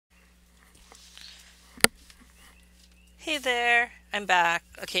Hey there, I'm back.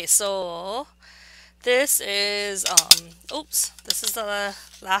 Okay, so this is oops, this is the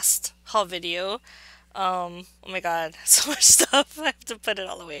last haul video. Oh my god, so much stuff. I have to put it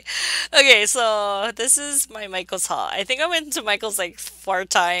all away. Okay, so this is my Michael's haul. I think I went to Michael's like 4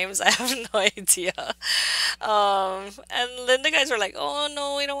 times. I have no idea. And then the guys were like, "Oh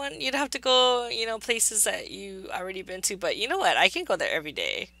no, we don't want you to have to go, places that you already been to." But you know what? I can go there every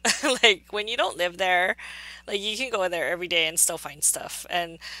day. Like when you don't live there, like you can go there every day and still find stuff.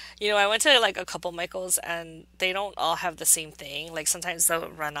 And I went to like a couple Michaels and they don't all have the same thing. Like sometimes they'll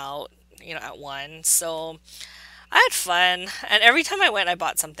run out, at one. So I had fun, and every time I went, I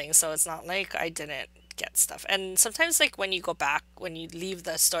bought something. So it's not like I didn't get stuff. And sometimes, like when you go back, when you leave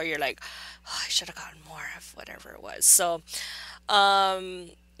the store, you're like, oh, I should have gotten more of whatever it was. So,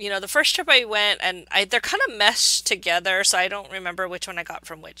 the first trip I went, and they're kind of meshed together, so I don't remember which one I got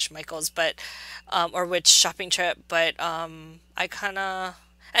from which Michael's, but or which shopping trip. But I kind of.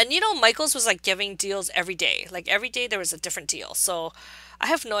 And Michael's was like giving deals every day. Like every day there was a different deal. So I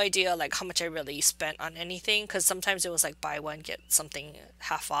have no idea like how much I really spent on anything because sometimes it was like buy one get something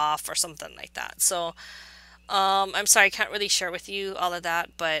half off or something like that. So I'm sorry I can't really share with you all of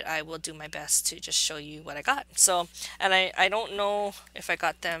that, but I will do my best to just show you what I got. So and I don't know if I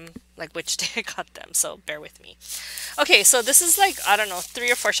got them like which day I got them, so bear with me. Okay, so this is like I don't know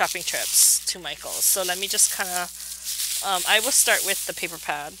 3 or 4 shopping trips to Michael's. So let me just kind of I will start with the paper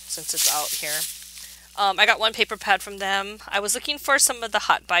pad since it's out here. I got one paper pad from them. I was looking for some of the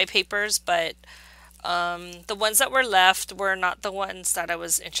hot buy papers, but the ones that were left were not the ones that I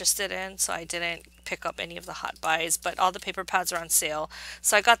was interested in, so I didn't pick up any of the hot buys, but all the paper pads are on sale.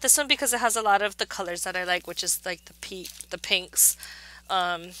 So I got this one because it has a lot of the colors that I like, which is like the pinks,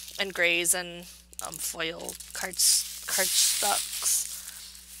 and grays and foil cardstocks.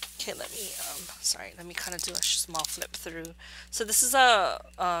 Okay, sorry, let me kind of do a small flip through. So this is a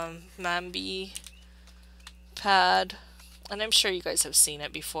Mambi pad, and I'm sure you guys have seen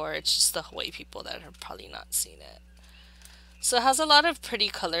it before. It's just the Hawaii people that have probably not seen it. So it has a lot of pretty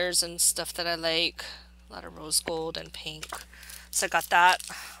colors and stuff that I like. A lot of rose gold and pink. So I got that.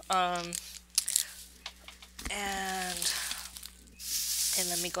 And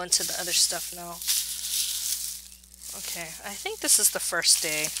let me go into the other stuff now. Okay, I think this is the first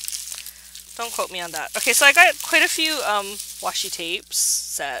day. Don't quote me on that. Okay, so I got quite a few washi tapes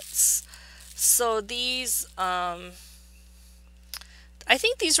sets. So these, I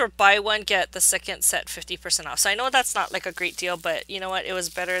think these were buy one, get the second set 50% off. So I know that's not like a great deal, but you know what? It was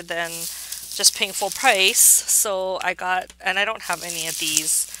better than just paying full price. So I got, and I don't have any of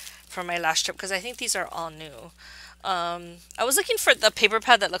these from my last trip because I think these are all new. I was looking for the paper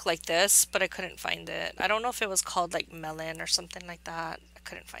pad that looked like this, but I couldn't find it. I don't know if it was called like melon or something like that. I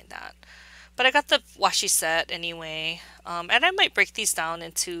couldn't find that. But I got the washi set anyway. And I might break these down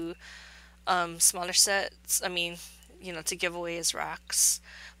into smaller sets. I mean, to give away as racks.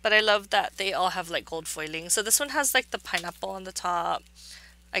 But I love that they all have like gold foiling. So this one has like the pineapple on the top.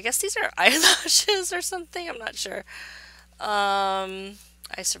 I guess these are eyelashes or something. I'm not sure. I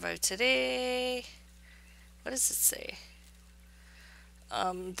survived today. What does it say?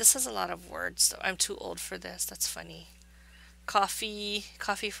 This has a lot of words. So I'm too old for this. That's funny. Coffee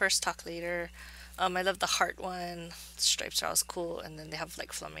first, talk later. I love the heart one. Stripes are always cool, and then they have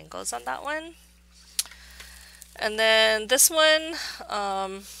like flamingos on that one. And then this one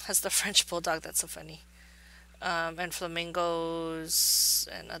has the French bulldog. That's so funny. And flamingos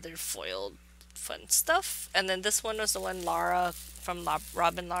and other foiled fun stuff. And then this one was the one Lara from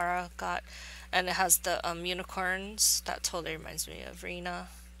Robin Lara got, and it has the unicorns. That totally reminds me of Rena.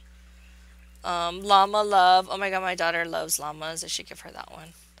 Llama love. Oh my god, my daughter loves llamas. I should give her that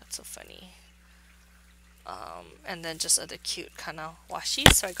one. That's so funny. And then just other cute kind of washi.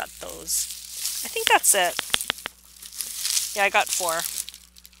 So I got those. I think that's it. Yeah, I got 4.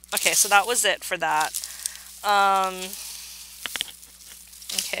 Okay, so that was it for that.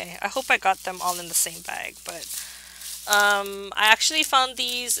 Okay, I hope I got them all in the same bag, but I actually found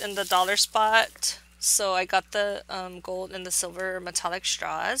these in the dollar spot. So I got the gold and the silver metallic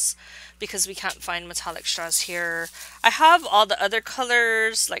straws because we can't find metallic straws here. I have all the other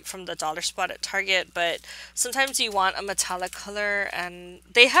colors like from the dollar spot at Target, but sometimes you want a metallic color, and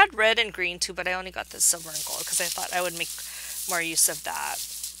they had red and green too, but I only got the silver and gold because I thought I would make more use of that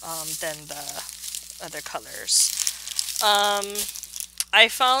than the other colors. I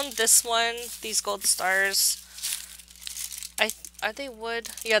found this one, these gold stars. Are they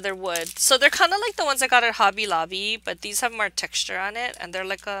wood? Yeah, they're wood. So they're kind of like the ones I got at Hobby Lobby, but these have more texture on it, and they're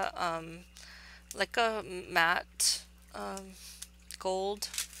like a matte gold,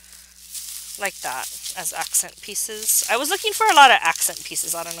 like that. as accent pieces. I was looking for a lot of accent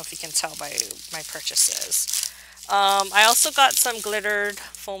pieces. I don't know if you can tell by my purchases. I also got some glittered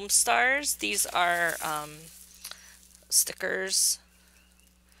foam stars. These are stickers.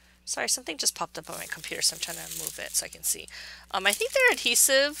 Sorry, something just popped up on my computer, so I'm trying to move it so I can see. I think they're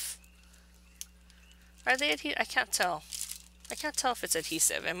adhesive. Are they adhesive? I can't tell. I can't tell if it's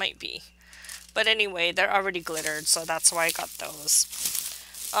adhesive. It might be. But anyway, they're already glittered, so that's why I got those.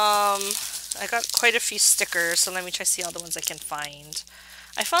 I got quite a few stickers, so let me try to see all the ones I can find.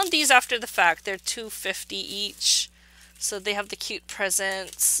 I found these after the fact. They're $2.50 each. So they have the cute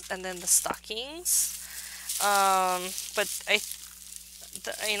presents and then the stockings. But I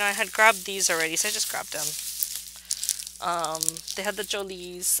had grabbed these already, so I just grabbed them. They had the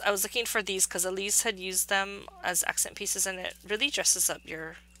Jolies. I was looking for these because Elise had used them as accent pieces, and it really dresses up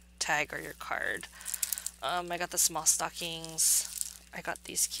your tag or your card. I got the small stockings. I got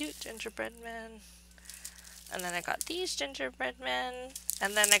these cute gingerbread men. And then I got these gingerbread men.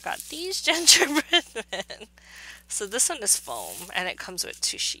 And then I got these gingerbread men. So this one is foam, and it comes with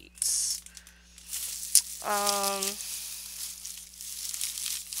 2 sheets.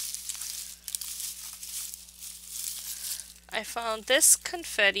 I found this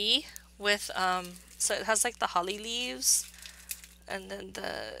confetti with, so it has like the holly leaves, and then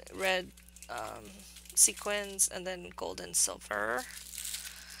the red sequins, and then gold and silver.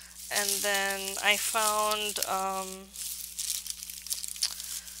 And then I found,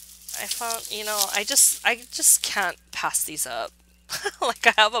 I just can't pass these up. Like,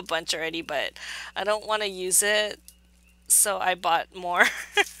 I have a bunch already, but I don't want to use it, so I bought more.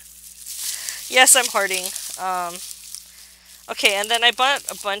 Yes, I'm hoarding. Okay, and then I bought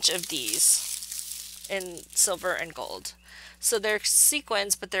a bunch of these in silver and gold. So they're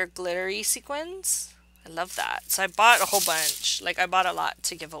sequins, but they're glittery sequins. I love that. So I bought a whole bunch. Like, I bought a lot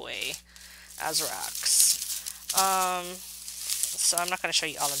to give away as racks. So I'm not going to show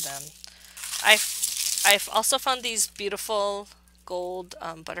you all of them. I've also found these beautiful gold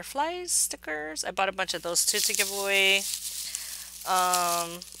butterflies stickers. I bought a bunch of those too to give away.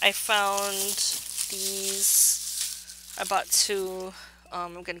 I found these. I bought 2.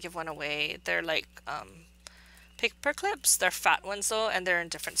 I'm going to give one away. They're like paper clips. They're fat ones though, and they're in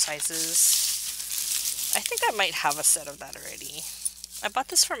different sizes. I think I might have a set of that already. I bought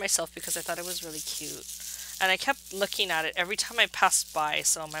this for myself because I thought it was really cute. And I kept looking at it every time I passed by,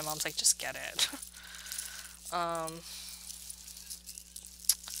 so my mom's like, just get it.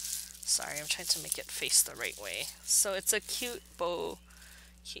 Sorry, I'm trying to make it face the right way. So it's a cute bow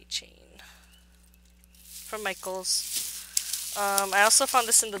keychain from Michaels. I also found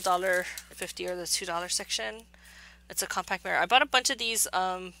this in the $1.50 or the $2 section. It's a compact mirror. I bought a bunch of these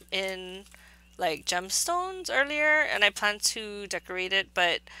in like gemstones earlier, and I planned to decorate it,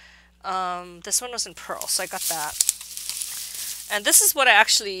 but this one was in pearl, so I got that. And this is what I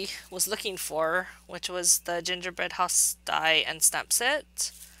actually was looking for, which was the gingerbread house die and stamp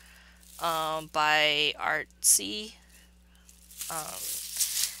set by Artsy.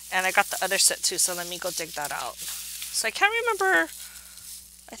 And I got the other set too, so let me go dig that out. So I can't remember.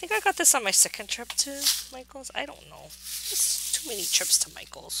 I think I got this on my second trip to Michael's. I don't know. It's too many trips to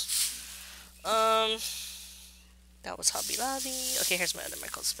Michael's. That was Hobby Lobby. Okay, here's my other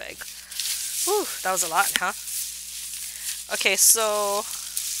Michael's bag. Whew, that was a lot, huh? Okay, so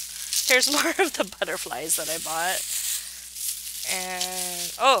here's more of the butterflies that I bought.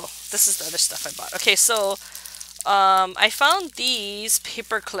 And, oh, this is the other stuff I bought. Okay, so I found these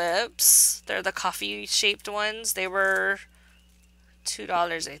paper clips. They're the coffee shaped ones. They were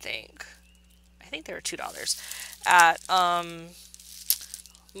 $2, I think. I think they were $2 at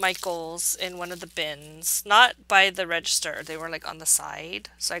Michael's in one of the bins. Not by the register. They were like on the side.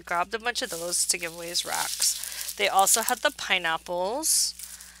 So I grabbed a bunch of those to give away as racks. They also had the pineapples.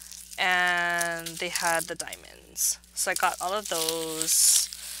 And they had the diamonds. So I got all of those.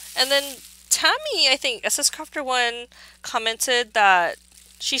 And then Tammy, I think, SS Crafter 1 commented that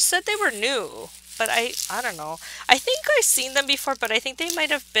she said they were new. But I don't know. I think I've seen them before, but I think they might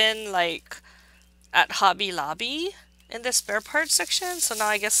have been like at Hobby Lobby in the spare parts section. So now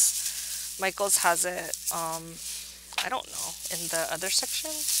I guess Michael's has it, I don't know, in the other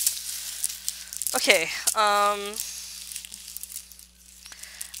section. Okay,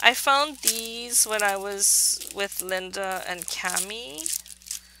 I found these when I was with Linda and Cami.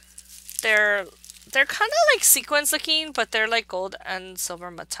 They're kind of like sequins looking, but they're like gold and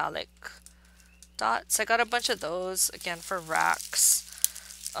silver metallic dots. I got a bunch of those again for racks.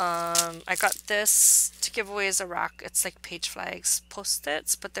 I got this to give away as a rack. It's like page flags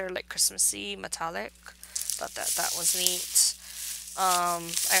post-its, but they're like Christmassy metallic. Thought that was neat.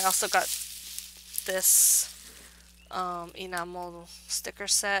 I also got this enamel sticker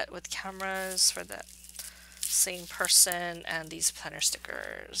set with cameras for the same person and these planner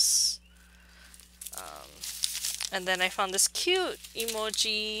stickers. And then I found this cute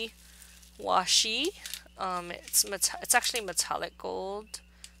emoji washi. It's actually metallic gold.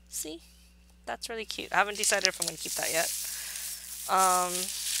 See? That's really cute. I haven't decided if I'm going to keep that yet.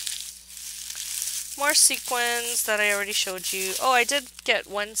 More sequins that I already showed you. Oh, I did get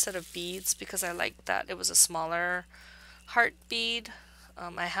one set of beads because I liked that. It was a smaller heart bead.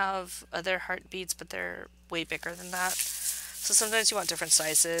 I have other heart beads, but they're way bigger than that. So sometimes you want different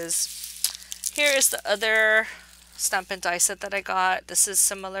sizes. Here is the other Stampin' Die set that I got. This is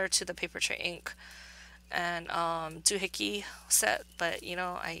similar to the Papertrey ink and doohickey set, but you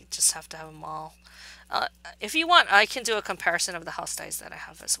know, I just have to have them all. If you want, I can do a comparison of the house dies that I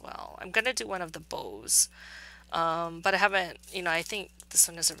have as well. I'm gonna do one of the bows, but I haven't, you know, I think this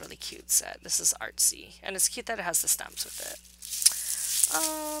one is a really cute set. This is artsy, and it's cute that it has the stamps with it.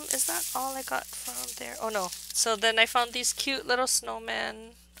 Is that all I got from there? Oh no. So then I found these cute little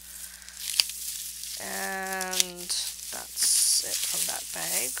snowmen, and that's it from that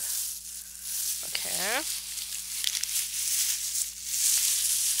bag. Okay.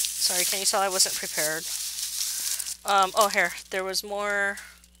 Sorry, can you tell I wasn't prepared? Oh, here. There was more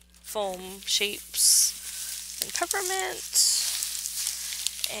foam shapes and peppermint.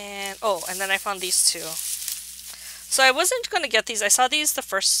 And, oh, and then I found these two. So I wasn't going to get these. I saw these the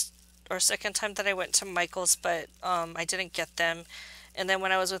first or second time that I went to Michael's, but I didn't get them. And then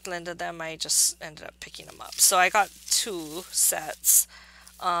when I was with Linda, I just ended up picking them up. So I got two sets.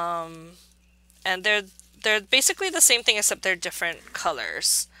 And they're basically the same thing except they're different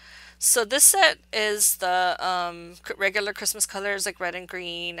colors. So this set is the regular Christmas colors like red and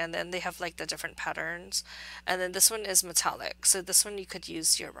green, and then they have like the different patterns. And then this one is metallic. So this one you could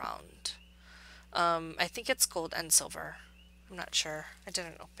use year round. I think it's gold and silver. I'm not sure. I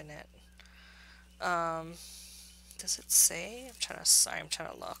didn't open it. Does it say? I'm trying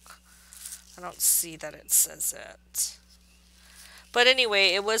to look. I don't see that it says it. But anyway,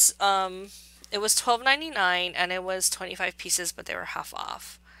 it was $12.99 and it was 25 pieces, but they were half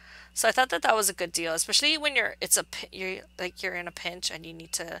off. So I thought that that was a good deal, especially when you're in a pinch and you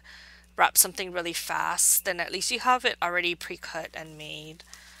need to wrap something really fast, then at least you have it already pre-cut and made.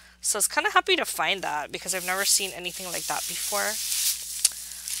 So I was kind of happy to find that because I've never seen anything like that before.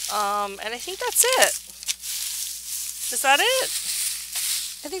 And I think that's it. Is that it?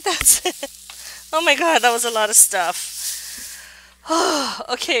 I think that's it. Oh my god, that was a lot of stuff.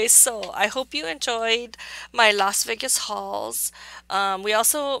 Okay, so I hope you enjoyed my Las Vegas hauls. My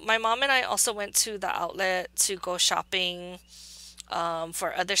mom and I also went to the outlet to go shopping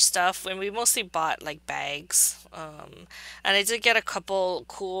for other stuff, and we mostly bought like bags. And I did get a couple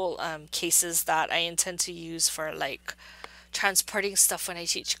cool cases that I intend to use for like transporting stuff when I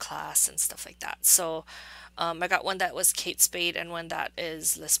teach class and stuff like that. So I got one that was Kate Spade and one that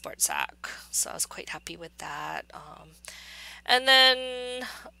is Le Sportsac. So I was quite happy with that. And then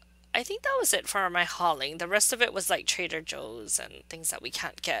I think that was it for my hauling. The rest of it was like Trader Joe's and things that we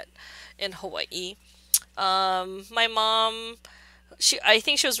can't get in Hawaii. My mom, I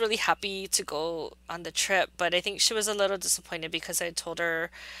think she was really happy to go on the trip, but I think she was a little disappointed because I told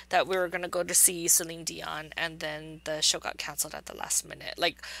her that we were gonna go to see Celine Dion, and then the show got canceled at the last minute.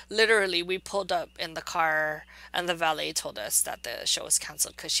 Like literally, we pulled up in the car, and the valet told us that the show was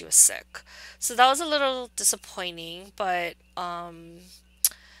canceled because she was sick. So that was a little disappointing, but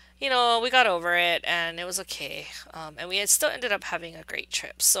you know, we got over it and it was okay. And we had still ended up having a great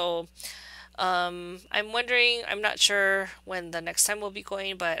trip. So I'm wondering, I'm not sure when the next time we'll be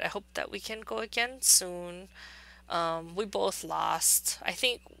going, but I hope that we can go again soon. We both lost. I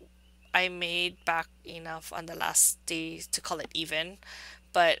think I made back enough on the last day to call it even,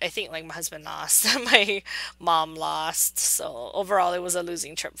 but I think like my husband lost, my mom lost. So overall, it was a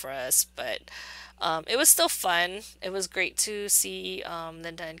losing trip for us, but it was still fun. It was great to see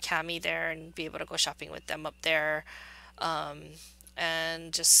Linda and Cami there and be able to go shopping with them up there.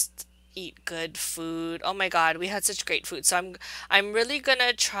 And just eat good food. Oh my God, we had such great food. So I'm really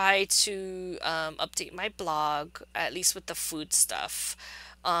gonna try to update my blog at least with the food stuff.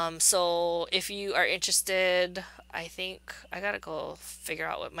 So if you are interested, I think I gotta go figure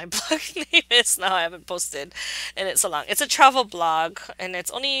out what my blog name is now. I haven't posted and it's so long. It's a travel blog and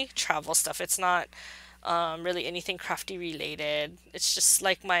it's only travel stuff. It's not really anything crafty related. It's just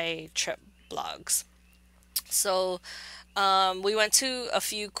like my trip blogs. So we went to a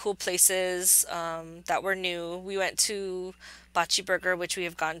few cool places that were new. We went to Bachi Burger, which we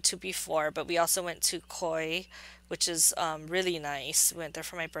have gone to before, but we also went to Koi, which is really nice. We went there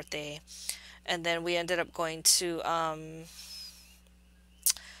for my birthday. And then we ended up going to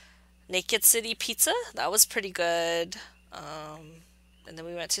Naked City Pizza. That was pretty good. And then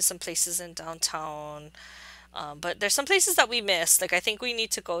we went to some places in downtown. But there's some places that we missed. Like I think we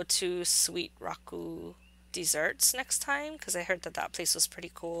need to go to Sweet Raku Desserts next time because I heard that that place was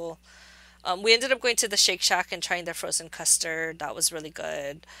pretty cool. We ended up going to the Shake Shack and trying their frozen custard. That was really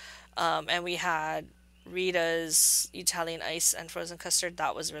good. And we had Rita's Italian ice and frozen custard.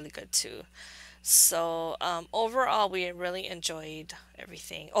 That was really good too. So overall, we really enjoyed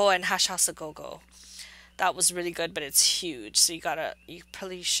everything. Oh, and Hash House a Go Go. That was really good, but it's huge, so you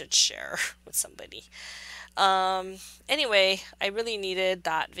probably should share with somebody. Anyway, I really needed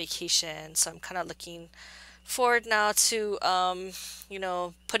that vacation, so I'm kind of looking forward now to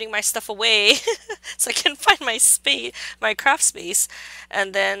putting my stuff away so I can find my space, my craft space,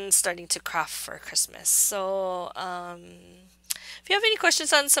 and then starting to craft for Christmas. So, if you have any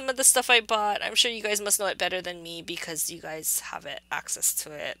questions on some of the stuff I bought, I'm sure you guys must know it better than me because you guys have access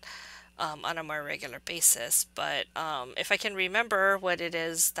to it on a more regular basis. But if I can remember what it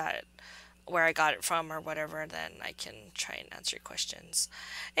is that where I got it from or whatever, then I can try and answer your questions.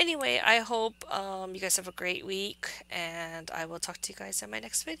 Anyway, I hope you guys have a great week, and I will talk to you guys in my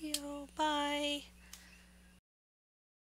next video. Bye!